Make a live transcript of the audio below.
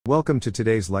Welcome to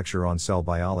today's lecture on cell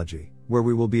biology, where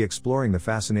we will be exploring the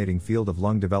fascinating field of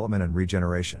lung development and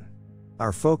regeneration.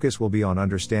 Our focus will be on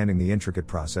understanding the intricate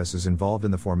processes involved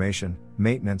in the formation,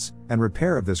 maintenance, and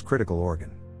repair of this critical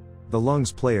organ. The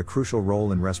lungs play a crucial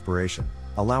role in respiration,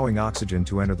 allowing oxygen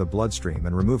to enter the bloodstream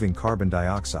and removing carbon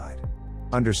dioxide.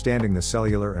 Understanding the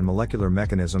cellular and molecular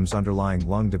mechanisms underlying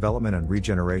lung development and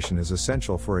regeneration is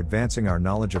essential for advancing our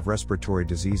knowledge of respiratory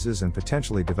diseases and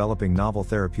potentially developing novel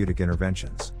therapeutic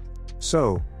interventions.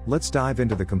 So, let's dive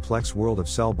into the complex world of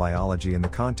cell biology in the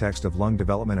context of lung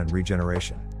development and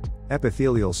regeneration.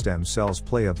 Epithelial stem cells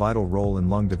play a vital role in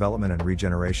lung development and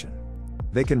regeneration.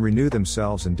 They can renew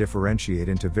themselves and differentiate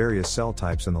into various cell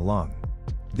types in the lung.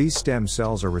 These stem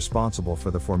cells are responsible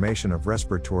for the formation of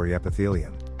respiratory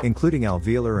epithelium, including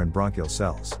alveolar and bronchial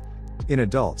cells. In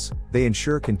adults, they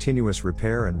ensure continuous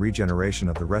repair and regeneration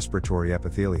of the respiratory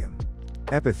epithelium.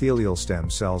 Epithelial stem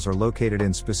cells are located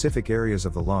in specific areas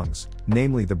of the lungs,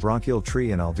 namely the bronchial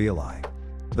tree and alveoli.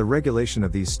 The regulation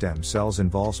of these stem cells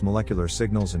involves molecular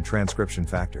signals and transcription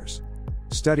factors.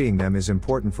 Studying them is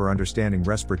important for understanding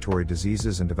respiratory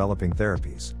diseases and developing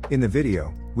therapies. In the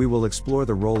video, we will explore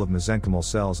the role of mesenchymal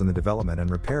cells in the development and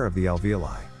repair of the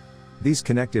alveoli. These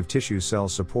connective tissue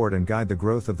cells support and guide the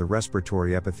growth of the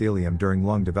respiratory epithelium during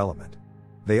lung development.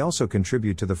 They also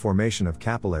contribute to the formation of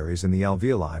capillaries in the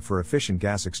alveoli for efficient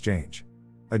gas exchange.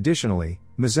 Additionally,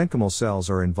 mesenchymal cells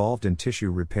are involved in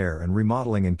tissue repair and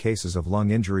remodeling in cases of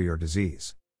lung injury or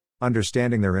disease.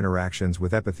 Understanding their interactions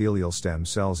with epithelial stem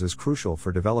cells is crucial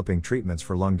for developing treatments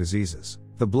for lung diseases.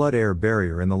 The blood-air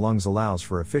barrier in the lungs allows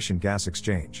for efficient gas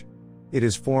exchange. It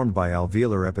is formed by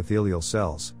alveolar epithelial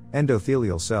cells,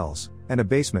 endothelial cells, and a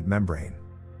basement membrane.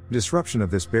 Disruption of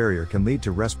this barrier can lead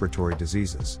to respiratory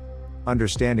diseases.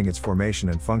 Understanding its formation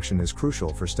and function is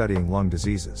crucial for studying lung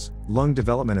diseases. Lung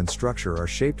development and structure are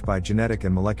shaped by genetic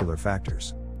and molecular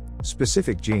factors.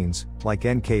 Specific genes, like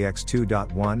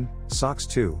NKX2.1,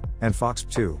 SOX2, and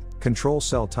FOXP2, control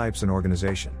cell types and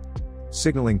organization.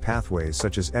 Signaling pathways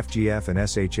such as FGF and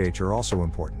SHH are also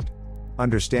important.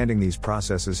 Understanding these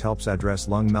processes helps address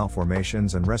lung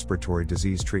malformations and respiratory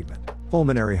disease treatment.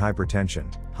 Pulmonary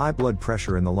hypertension, high blood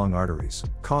pressure in the lung arteries,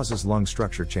 causes lung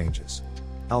structure changes.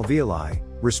 Alveoli,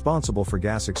 responsible for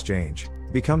gas exchange,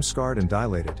 become scarred and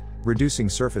dilated, reducing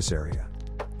surface area.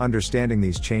 Understanding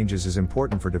these changes is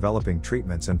important for developing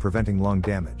treatments and preventing lung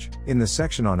damage. In the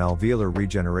section on alveolar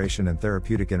regeneration and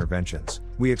therapeutic interventions,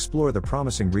 we explore the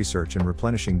promising research in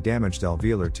replenishing damaged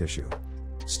alveolar tissue.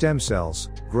 Stem cells,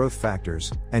 growth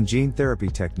factors, and gene therapy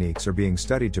techniques are being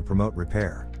studied to promote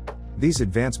repair. These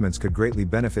advancements could greatly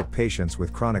benefit patients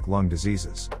with chronic lung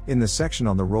diseases. In the section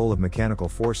on the role of mechanical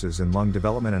forces in lung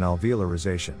development and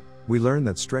alveolarization, we learn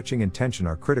that stretching and tension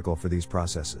are critical for these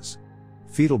processes.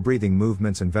 Fetal breathing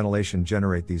movements and ventilation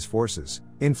generate these forces,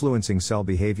 influencing cell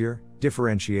behavior,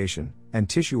 differentiation, and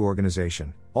tissue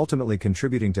organization, ultimately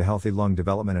contributing to healthy lung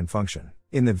development and function.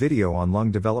 In the video on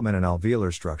lung development and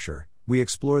alveolar structure, we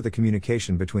explore the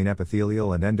communication between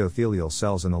epithelial and endothelial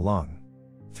cells in the lung.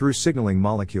 Through signaling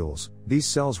molecules, these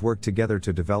cells work together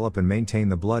to develop and maintain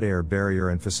the blood-air barrier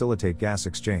and facilitate gas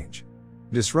exchange.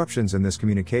 Disruptions in this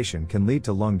communication can lead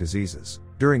to lung diseases.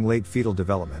 During late fetal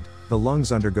development, the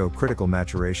lungs undergo critical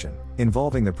maturation,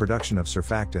 involving the production of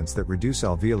surfactants that reduce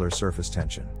alveolar surface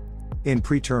tension. In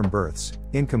preterm births,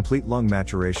 incomplete lung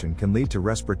maturation can lead to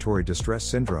respiratory distress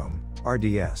syndrome,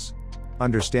 RDS.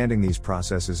 Understanding these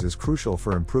processes is crucial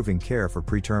for improving care for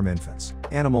preterm infants.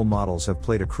 Animal models have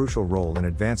played a crucial role in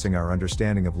advancing our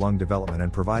understanding of lung development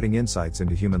and providing insights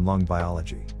into human lung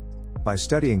biology. By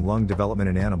studying lung development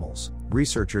in animals,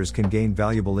 researchers can gain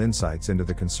valuable insights into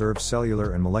the conserved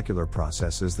cellular and molecular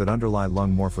processes that underlie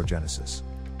lung morphogenesis.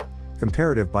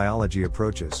 Comparative biology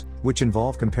approaches, which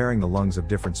involve comparing the lungs of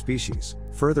different species,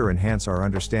 further enhance our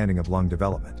understanding of lung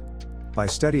development. By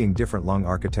studying different lung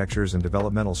architectures and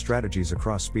developmental strategies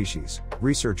across species,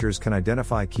 researchers can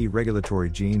identify key regulatory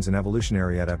genes and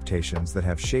evolutionary adaptations that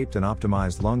have shaped and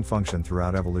optimized lung function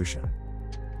throughout evolution.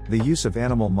 The use of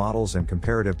animal models and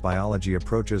comparative biology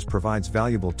approaches provides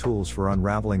valuable tools for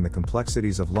unraveling the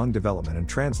complexities of lung development and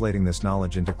translating this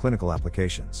knowledge into clinical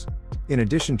applications. In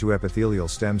addition to epithelial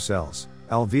stem cells,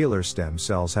 alveolar stem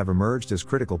cells have emerged as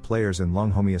critical players in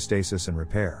lung homeostasis and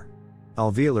repair.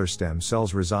 Alveolar stem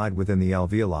cells reside within the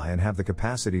alveoli and have the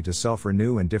capacity to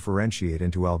self-renew and differentiate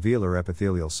into alveolar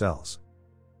epithelial cells.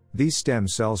 These stem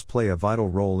cells play a vital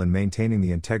role in maintaining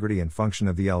the integrity and function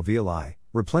of the alveoli,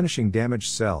 replenishing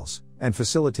damaged cells, and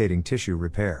facilitating tissue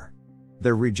repair.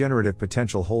 Their regenerative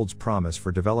potential holds promise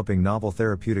for developing novel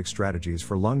therapeutic strategies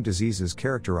for lung diseases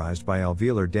characterized by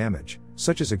alveolar damage,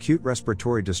 such as acute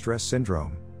respiratory distress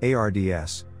syndrome,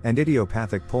 ARDS, and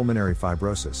idiopathic pulmonary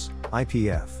fibrosis,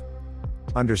 IPF.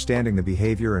 Understanding the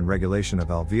behavior and regulation of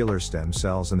alveolar stem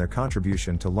cells and their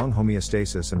contribution to lung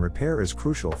homeostasis and repair is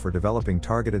crucial for developing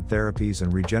targeted therapies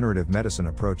and regenerative medicine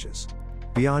approaches.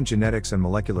 Beyond genetics and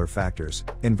molecular factors,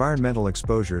 environmental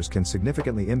exposures can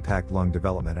significantly impact lung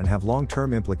development and have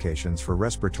long-term implications for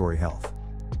respiratory health.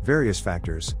 Various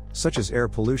factors, such as air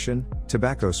pollution,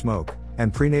 tobacco smoke,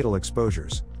 and prenatal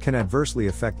exposures, can adversely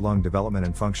affect lung development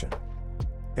and function.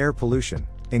 Air pollution,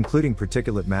 including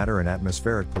particulate matter and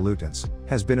atmospheric pollutants,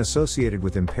 has been associated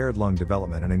with impaired lung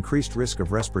development and increased risk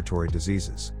of respiratory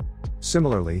diseases.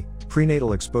 Similarly,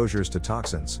 prenatal exposures to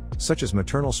toxins, such as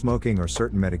maternal smoking or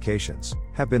certain medications,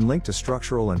 have been linked to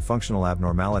structural and functional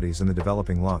abnormalities in the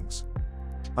developing lungs.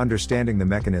 Understanding the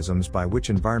mechanisms by which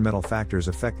environmental factors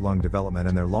affect lung development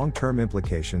and their long-term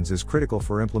implications is critical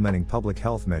for implementing public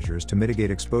health measures to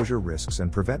mitigate exposure risks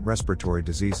and prevent respiratory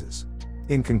diseases.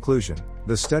 In conclusion,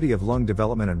 the study of lung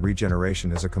development and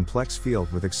regeneration is a complex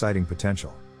field with exciting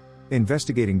potential.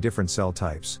 Investigating different cell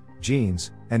types,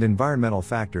 genes, and environmental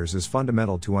factors is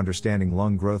fundamental to understanding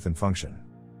lung growth and function.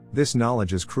 This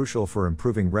knowledge is crucial for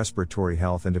improving respiratory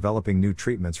health and developing new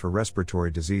treatments for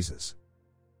respiratory diseases.